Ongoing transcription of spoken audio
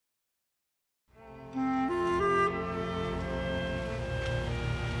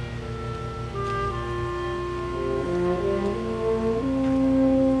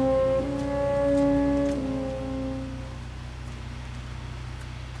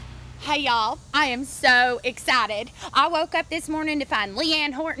Hey y'all, I am so excited. I woke up this morning to find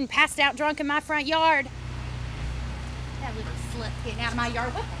Leanne Horton passed out drunk in my front yard. That little slut's getting out of my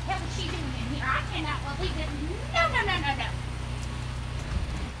yard. What the hell is she doing in here? I cannot believe it. No.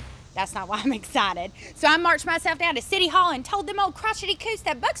 That's not why I'm excited. So I marched myself down to City Hall and told them old crotchety coos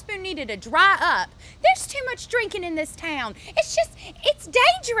that Buckspoon needed to dry up. There's too much drinking in this town. It's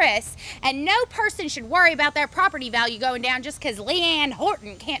dangerous. And no person should worry about their property value going down just because Leanne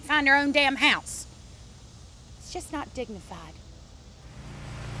Horton can't find her own damn house. It's just not dignified.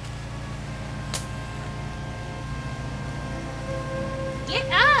 Get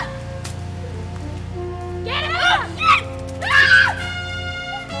up! Get up! Ah!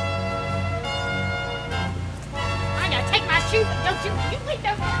 I gotta take my shoes off. Don't you leave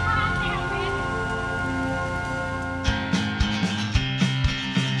those behind now, man.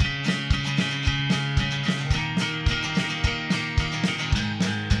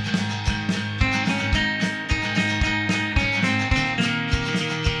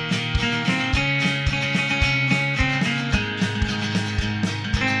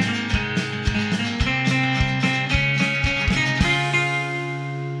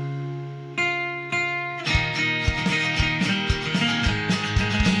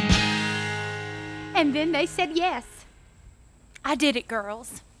 And then they said yes. I did it,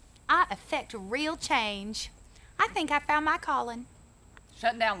 girls. I effect real change. I think I found my calling.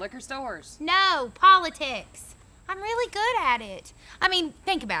 Shutting down liquor stores? No, politics. I'm really good at it. I mean,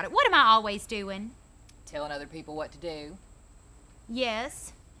 think about it. What am I always doing? Telling other people what to do.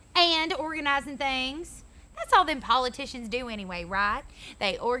 Yes. And organizing things. That's all them politicians do anyway, right?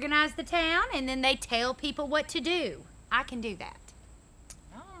 They organize the town and then they tell people what to do. I can do that.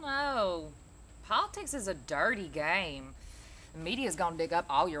 I don't know. Politics is a dirty game. The media's gonna dig up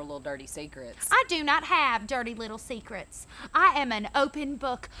all your little dirty secrets. I do not have dirty little secrets. I am an open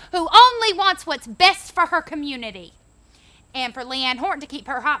book who only wants what's best for her community. And for Leanne Horton to keep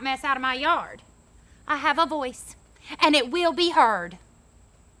her hot mess out of my yard. I have a voice, and it will be heard.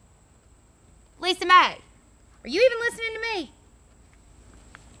 Lisa Mae, are you even listening to me?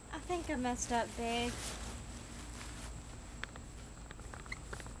 I think I messed up big.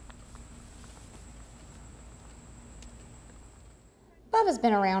 Bubba's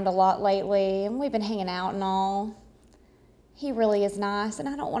been around a lot lately, and we've been hanging out and all. He really is nice, and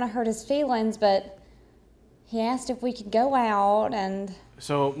I don't want to hurt his feelings, but he asked if we could go out, and...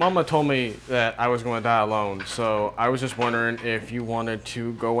 So, Mama told me that I was going to die alone, so I was just wondering if you wanted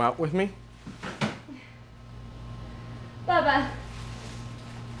to go out with me? Bubba,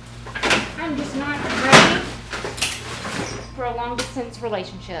 I'm just not ready for a long-distance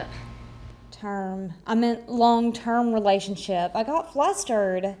relationship. I meant long-term relationship. I got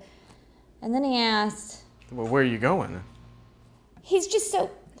flustered. And then he asked... Well, where are you going? He's just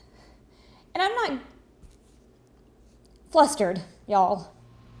so... And I'm not... flustered, y'all.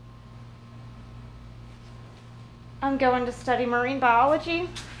 I'm going to study marine biology.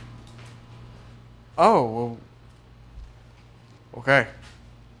 Oh, well... Okay.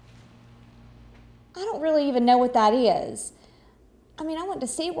 I don't really even know what that is. I mean, I went to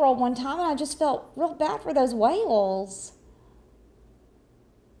SeaWorld one time and I just felt real bad for those whales.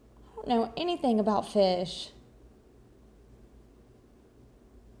 I don't know anything about fish.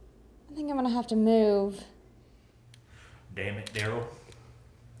 I think I'm gonna have to move. Damn it, Darrell.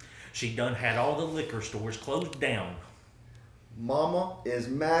 She done had all the liquor stores closed down. Mama is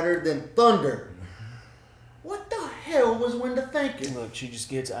madder than thunder. What the hell was Wenda thinking? Look, she just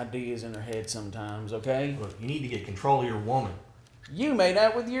gets ideas in her head sometimes, okay? Look, you need to get control of your woman. You made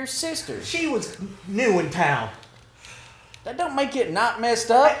out with your sister. She was new in town. That don't make it not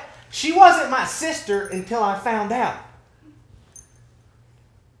messed up. She wasn't my sister until I found out.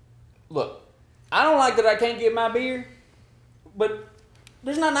 Look, I don't like that I can't get my beer, but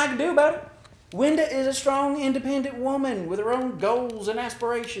there's nothing I can do about it. Wenda is a strong, independent woman with her own goals and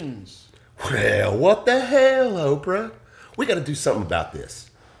aspirations. Well, what the hell, Oprah? We gotta do something about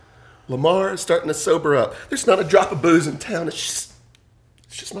this. Lamar is starting to sober up. There's not a drop of booze in town. It's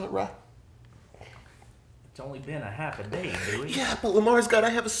just not right. It's only been a half a day, Dewey. Yeah, but Lamar's gotta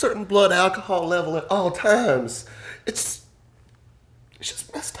have a certain blood alcohol level at all times. It's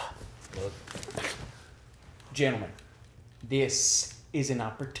just messed up. Look, gentlemen, this is an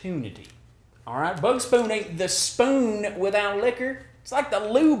opportunity. All right, Bugspoon ain't the spoon without liquor. It's like the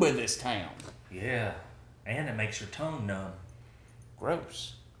lube of this town. Yeah, and it makes your tongue numb.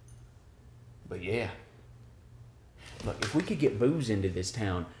 Gross. But yeah. Look, if we could get booze into this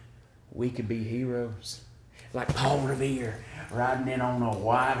town, we could be heroes. Like Pohl Revere, riding in on a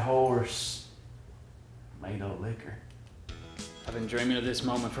white horse made of liquor. I've been dreaming of this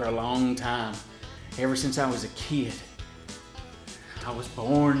moment for a long time, ever since I was a kid. I was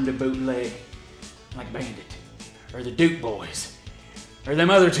born to bootleg, like Bandit, or the Duke boys, or them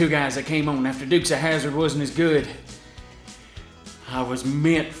other two guys that came on after Dukes of Hazzard wasn't as good. I was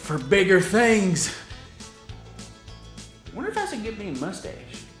meant for bigger things. Wonder if I should get me a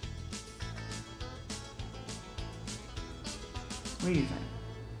mustache. What do you think?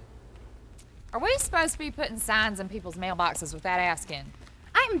 Are we supposed to be putting signs in people's mailboxes without asking?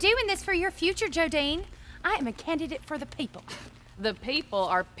 I am doing this for your future, Jodine. I am a candidate for the people. The people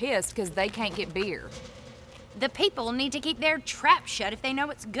are pissed because they can't get beer. The people need to keep their trap shut if they know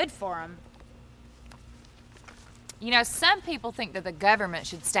it's good for them. You know, some people think that the government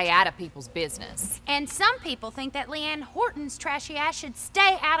should stay out of people's business. And some people think that Leanne Horton's trashy ass should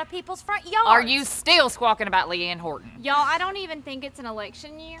stay out of people's front yards. Are you still squawking about Leanne Horton? Y'all, I don't even think it's an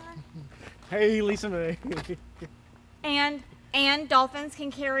election year. Hey, Lisa Mae. And dolphins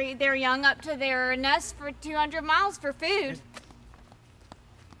can carry their young up to their nest for 200 miles for food.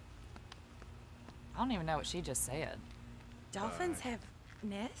 I don't even know what she just said. Dolphins have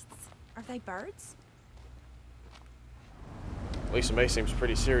nests? Are they birds? Lisa Mae seems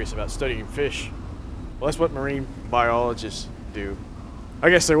pretty serious about studying fish. Well, that's what marine biologists do. I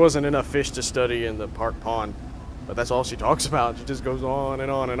guess there wasn't enough fish to study in the park pond, but that's all she talks about. She just goes on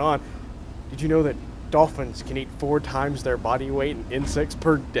and on and on. Did you know that dolphins can eat 4 times their body weight in insects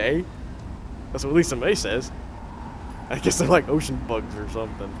per day? That's what Lisa Mae says. I guess they're like ocean bugs or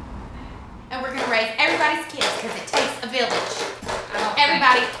something. And we're gonna raise everybody's kids because it takes a village.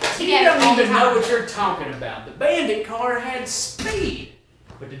 Everybody together. You don't all the even know time. what you're talking about. The Bandit car had speed,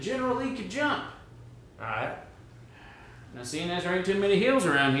 but the General Lee could jump. All right. Now, seeing as there ain't too many hills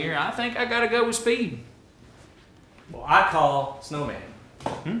around here, I think I gotta go with speed. Well, I call Snowman.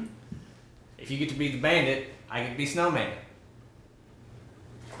 If you get to be the Bandit, I get to be Snowman.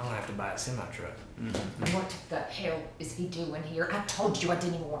 I don't have to buy a semi-truck. What the hell is he doing here? I told you I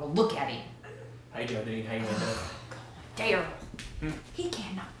didn't even want to look at him. Hey, Jodine. Hey, Wenda. Darrell. He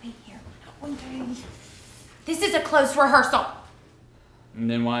cannot be here. This is a closed rehearsal. And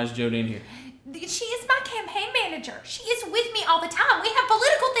then why is Jodine here? She is my campaign manager. She is with me all the time. We have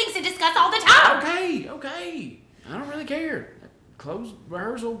political things to discuss all the time. Okay. I don't really care. That closed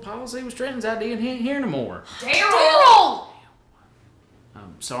rehearsal policy was Trenton's idea and he ain't here no more. Darrell!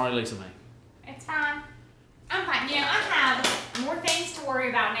 Sorry, Lisa Mae. It's fine. I'm fine. You know, I have more things to worry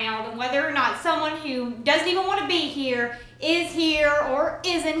about now than whether or not someone who doesn't even want to be here is here or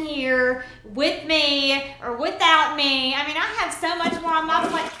isn't here with me or without me. I mean, I have so much more on my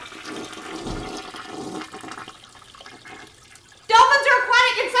plate. Dolphins are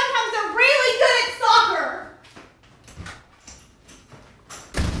aquatic and sometimes they're really good at soccer.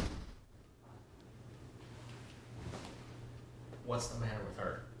 What's the matter with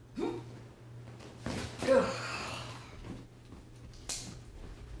her?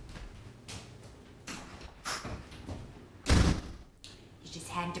 You just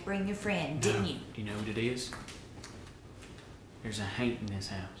had to bring your friend, didn't you? Do you know what it is? There's a haint in this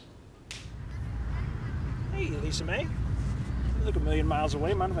house. Hey, Lisa Mae. You look a million miles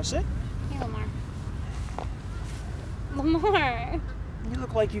away. Mind if I sit? Hey, Lamar. You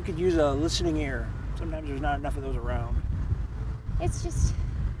look like you could use a listening ear. Sometimes there's not enough of those around. It's just...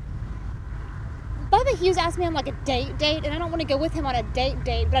 Bubba Hughes asked me on like a date, and I don't want to go with him on a date,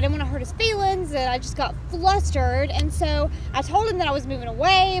 but I didn't want to hurt his feelings, and I just got flustered, and so I told him that I was moving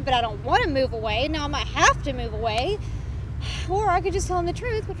away, but I don't want to move away. Now I might have to move away, or I could just tell him the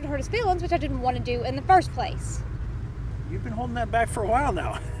truth, which would hurt his feelings, which I didn't want to do in the first place. You've been holding that back for a while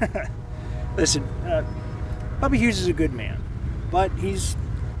now. Listen, Bubba Hughes is a good man, but he's,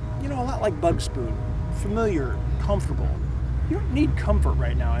 a lot like Bug Spoon, familiar, comfortable. You don't need comfort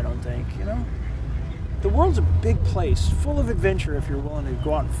right now, I don't think, The world's a big place, full of adventure if you're willing to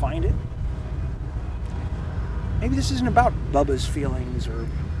go out and find it. Maybe this isn't about Bubba's feelings or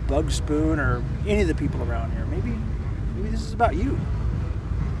Bug Spoon or any of the people around here. Maybe this is about you.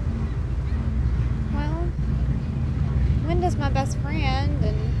 Well, Wenda's my best friend,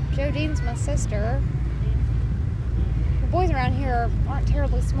 and Jodine's my sister. The boys around here aren't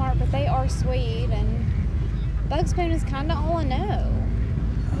terribly smart, but they are sweet, and Bug Spoon is kind of all I know.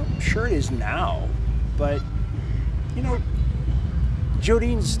 I'm sure it is now. But,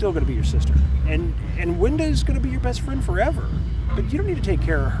 Jodine's still going to be your sister. And Wenda's going to be your best friend forever. But you don't need to take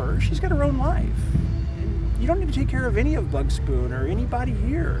care of her. She's got her own life. And you don't need to take care of any of Bug Spoon or anybody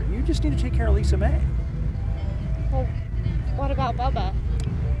here. You just need to take care of Lisa Mae. Well, what about Bubba?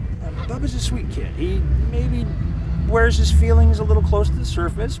 Bubba's a sweet kid. He maybe wears his feelings a little close to the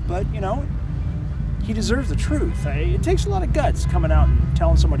surface, but, he deserves the truth. It takes a lot of guts coming out and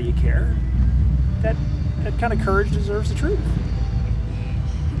telling somebody you care. That kind of courage deserves the truth.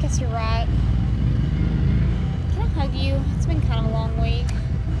 I guess you're right. Can I hug you? It's been kind of a long week.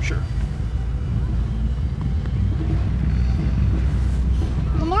 Sure.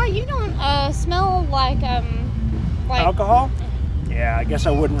 Lamar, you don't smell like alcohol? Yeah, I guess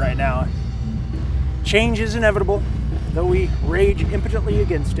I wouldn't right now. Change is inevitable, though we rage impotently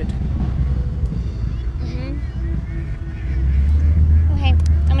against it. Okay,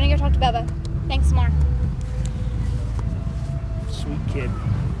 I'm gonna go talk to Bubba. Thanks, Lamar. Sweet kid.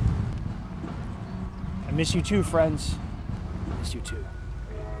 I miss you too, friends. I miss you too.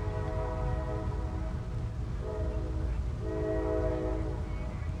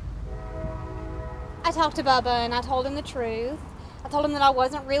 I talked to Bubba and I told him the truth. I told him that I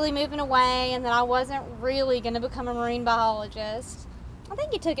wasn't really moving away and that I wasn't really going to become a marine biologist. I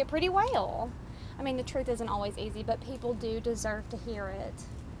think he took it pretty well. I mean, the truth isn't always easy, but people do deserve to hear it.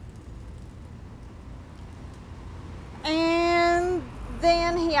 And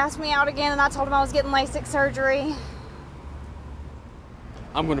then he asked me out again and I told him I was getting LASIK surgery.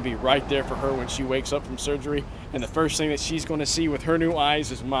 I'm going to be right there for her when she wakes up from surgery, and the first thing that she's going to see with her new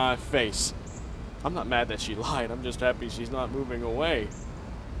eyes is my face. I'm not mad that she lied. I'm just happy she's not moving away.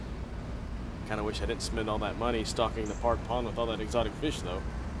 Kind of wish I didn't spend all that money stocking the park pond with all that exotic fish, though.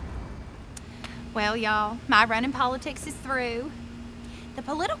 Well, y'all, my run in politics is through. The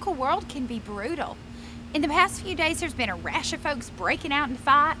political world can be brutal. In the past few days, there's been a rash of folks breaking out in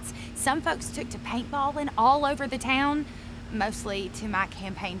fights. Some folks took to paintballing all over the town, mostly to my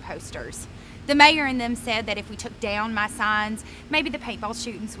campaign posters. The mayor and them said that if we took down my signs, maybe the paintball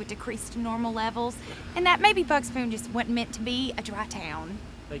shootings would decrease to normal levels, and that maybe Buckspoon just wasn't meant to be a dry town.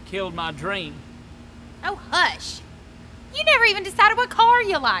 They killed my dream. Oh, hush. You never even decided what car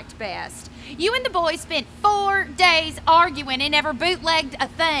you liked best. You and the boys spent 4 days arguing and never bootlegged a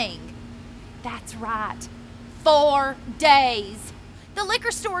thing. That's right. 4 days. The liquor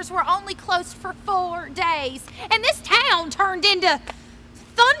stores were only closed for 4 days, and this town turned into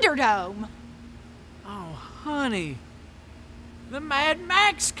Thunderdome. Oh, honey. The Mad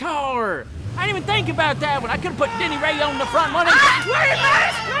Max car. I didn't even think about that one. I could have put Denny Ray on the front one. Give me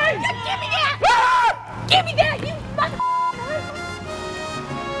that! Give me that, you mother...